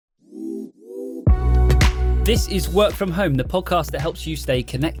This is Work From Home, the podcast that helps you stay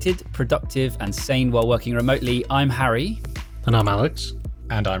connected, productive, and sane while working remotely. I'm Harry. And I'm Alex.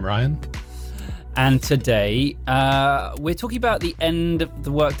 And I'm Ryan. And today, we're talking about the end of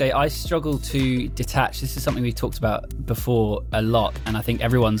the workday. I struggle to detach. This is something we've talked about before a lot, and I think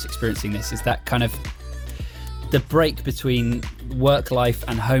everyone's experiencing this, is that kind of the break between work life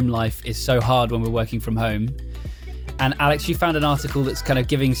and home life is so hard when we're working from home. And Alex, you found an article that's kind of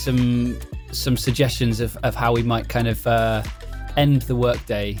giving some suggestions of how we might kind of end the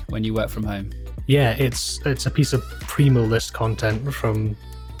workday when you work from home. Yeah, it's a piece of primo list content from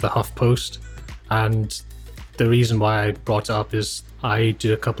the HuffPost. And the reason why I brought it up is I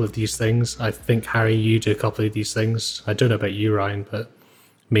do a couple of these things. I think, Harry, you do a couple of these things. I don't know about you, Ryan, but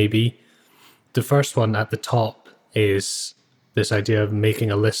maybe. The first one at the top is this idea of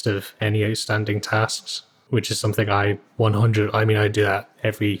making a list of any outstanding tasks, which is something I do that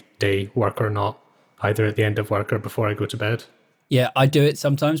every day, work or not, either at the end of work or before I go to bed. Yeah, I do it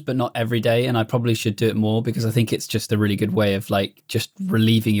sometimes, but not every day. And I probably should do it more because I think it's just a really good way of like just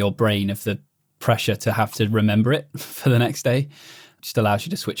relieving your brain of the pressure to have to remember it for the next day. It just allows you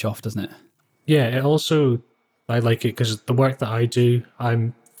to switch off, doesn't it? Yeah, it also, I like it because the work that I do,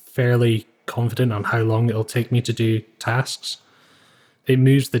 I'm fairly confident on how long it'll take me to do tasks. It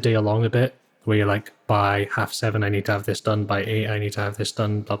moves the day along a bit, where you're like, by 7:30 I need to have this done, by 8 I need to have this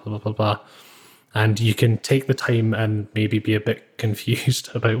done, blah, blah, blah, blah, blah. And you can take the time and maybe be a bit confused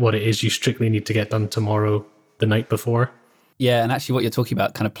about what it is you strictly need to get done tomorrow, the night before. Yeah, and actually what you're talking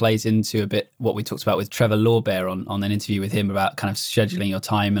about kind of plays into a bit what we talked about with Trevor Lawbear on an interview with him about kind of scheduling your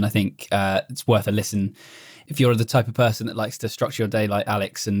time. And I think it's worth a listen if you're the type of person that likes to structure your day like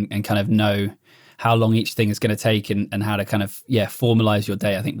Alex and kind of know how long each thing is going to take and how to kind of, formalize your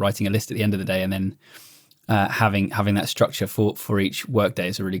day. I think writing a list at the end of the day and then having that structure for each workday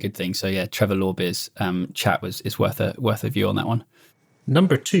is a really good thing. So yeah, Trevor Lawbear's chat is worth a view on that one.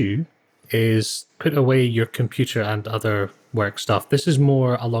 Number 2 is put away your computer and other work stuff. This is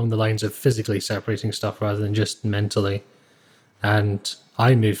more along the lines of physically separating stuff rather than just mentally. And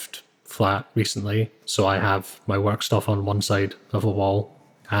I moved flat recently, so I have my work stuff on one side of a wall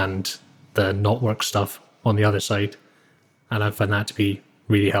and the not work stuff on the other side. And I find that to be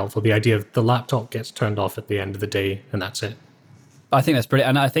really helpful. The idea of the laptop gets turned off at the end of the day and that's it. I think that's brilliant.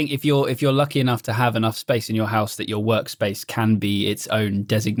 And I think if you're lucky enough to have enough space in your house that your workspace can be its own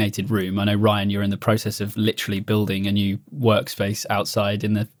designated room. I know, Ryan, you're in the process of literally building a new workspace outside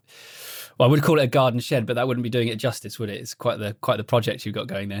I would call it a garden shed, but that wouldn't be doing it justice, would it? It's quite the project you've got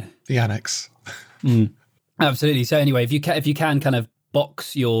going there. The annex. Absolutely. So anyway, if you can kind of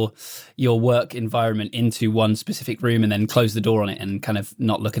box your work environment into one specific room and then close the door on it and kind of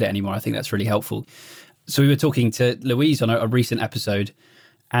not look at it anymore, I think that's really helpful. So we were talking to Louise on a recent episode,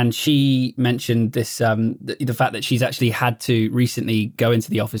 and she mentioned this the fact that she's actually had to recently go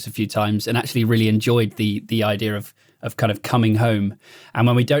into the office a few times and actually really enjoyed the idea of kind of coming home. And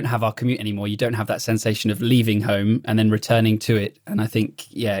when we don't have our commute anymore, you don't have that sensation of leaving home and then returning to it. And I think,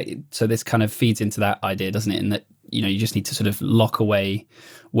 so this kind of feeds into that idea, doesn't it? In that, you just need to sort of lock away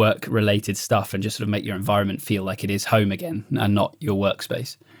work-related stuff and just sort of make your environment feel like it is home again and not your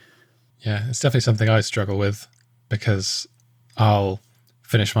workspace. Yeah, it's definitely something I struggle with because I'll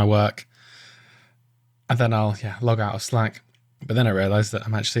finish my work and then I'll log out of Slack. But then I realise that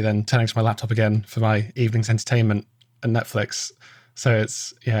I'm actually then turning to my laptop again for my evening's entertainment and Netflix. So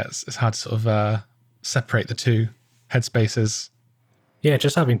it's hard to sort of separate the two headspaces. Yeah,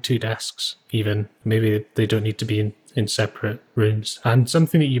 just having 2 desks even. Maybe they don't need to be in separate rooms. And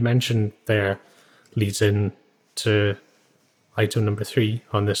something that you mentioned there leads in to item number 3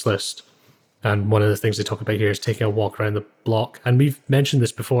 on this list. And one of the things they talk about here is taking a walk around the block. And we've mentioned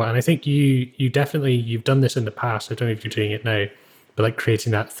this before, and I think you've done this in the past. I don't know if you're doing it now, but like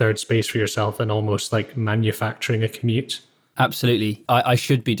creating that third space for yourself and almost like manufacturing a commute. Absolutely. I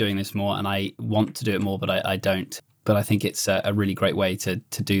should be doing this more and I want to do it more, but I don't. But I think it's a really great way to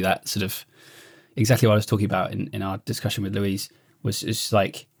do that, sort of exactly what I was talking about in our discussion with Louise, was just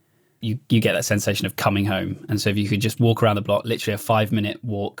like you get that sensation of coming home. And so if you could just walk around the block, literally a 5-minute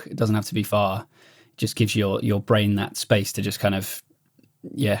walk, it doesn't have to be far, it just gives your brain that space to just kind of,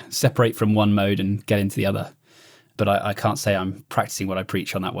 separate from one mode and get into the other. But I can't say I'm practicing what I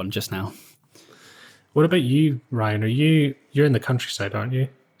preach on that one just now. What about you, Ryan? You're in the countryside, aren't you?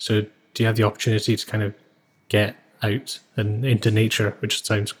 So do you have the opportunity to kind of get out and into nature, which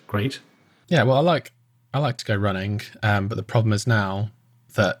sounds great? Yeah, well, I like to go running, but the problem is now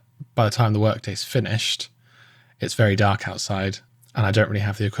that by the time the workday's finished, it's very dark outside, and I don't really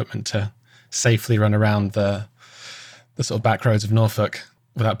have the equipment to safely run around the sort of back roads of Norfolk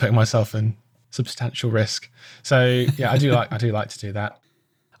without putting myself in substantial risk. So yeah, I do like to do that.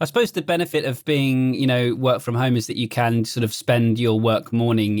 I suppose the benefit of being, work from home is that you can sort of spend your work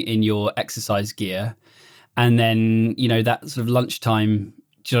morning in your exercise gear, and then, that sort of lunchtime,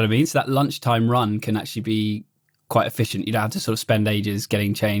 do you know what I mean? So that lunchtime run can actually be quite efficient. You don't have to sort of spend ages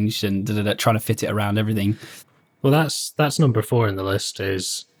getting changed and trying to fit it around everything. Well, that's number 4 in the list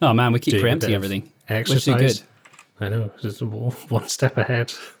is... Oh man, we keep preempting everything. Exercise. We're too good. I know, just one step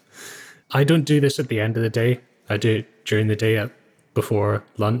ahead. I don't do this at the end of the day. I do it during the day before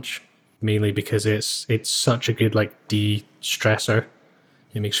lunch, mainly because it's such a good de-stressor.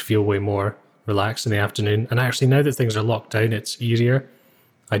 It makes you feel way more relaxed in the afternoon. And actually, now that things are locked down, it's easier.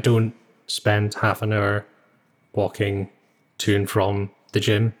 I don't spend half an hour walking to and from the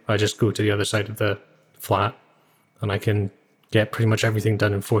gym. I just go to the other side of the flat and I can get pretty much everything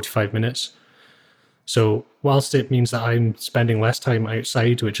done in 45 minutes. So whilst it means that I'm spending less time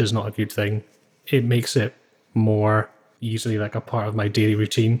outside, which is not a good thing, it makes it more easily like a part of my daily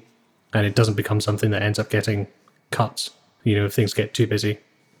routine, and it doesn't become something that ends up getting cut, if things get too busy,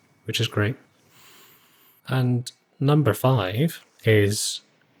 which is great. And number 5 is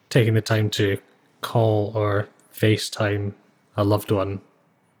taking the time to call or FaceTime a loved one.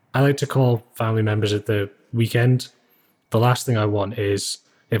 I like to call family members at the weekend. The last thing I want is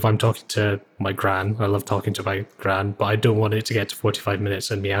if I'm talking to my gran. I love talking to my gran, but I don't want it to get to 45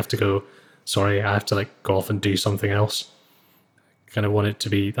 minutes and me have to go, sorry, I have to go off and do something else. I kind of want it to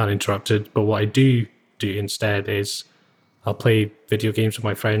be uninterrupted. But what I do instead is I'll play video games with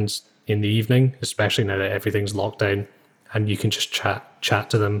my friends in the evening, especially now that everything's locked down, and you can just chat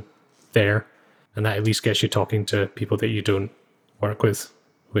to them there. And that at least gets you talking to people that you don't work with,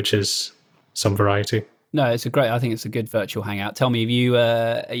 which is some variety. No, I think it's a good virtual hangout. Tell me,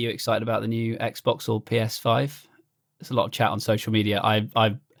 are you excited about the new Xbox or PS5? There's a lot of chat on social media. I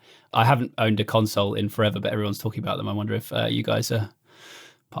haven't owned a console in forever, but everyone's talking about them. I wonder if you guys are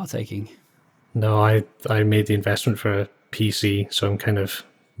partaking. No, I made the investment for a PC, so I'm kind of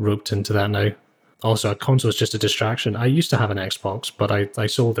roped into that now. Also, a console is just a distraction. I used to have an Xbox, but I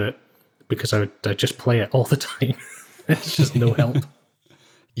sold it because I just play it all the time. It's just no help.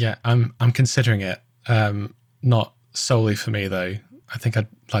 Yeah, I'm considering it. Not solely for me though. I think I'd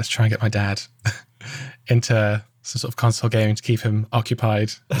like to try and get my dad into some sort of console gaming to keep him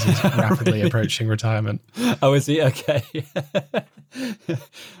occupied as he's rapidly approaching retirement. Oh, is he? Okay.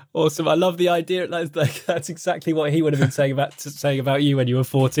 Awesome. I love the idea. That's exactly what he would have been saying about you when you were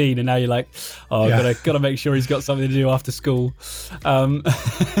 14, and now you're like, oh, yeah. Gotta make sure he's got something to do after school.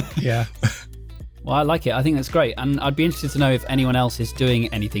 Yeah. Well, I like it. I think that's great. And I'd be interested to know if anyone else is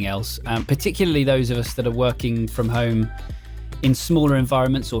doing anything else, particularly those of us that are working from home in smaller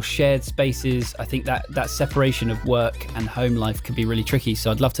environments or shared spaces. I think that separation of work and home life can be really tricky. So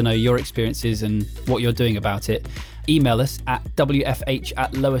I'd love to know your experiences and what you're doing about it. Email us at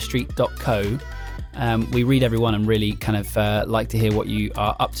wfh@lowerstreet.co. We read everyone and really kind of like to hear what you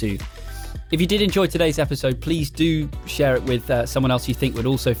are up to. If you did enjoy today's episode, please do share it with someone else you think would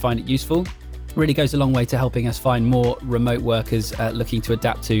also find it useful. Really goes a long way to helping us find more remote workers looking to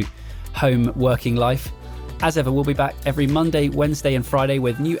adapt to home working life. As ever, we'll be back every Monday, Wednesday and Friday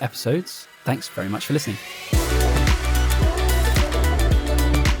with new episodes. Thanks very much for listening.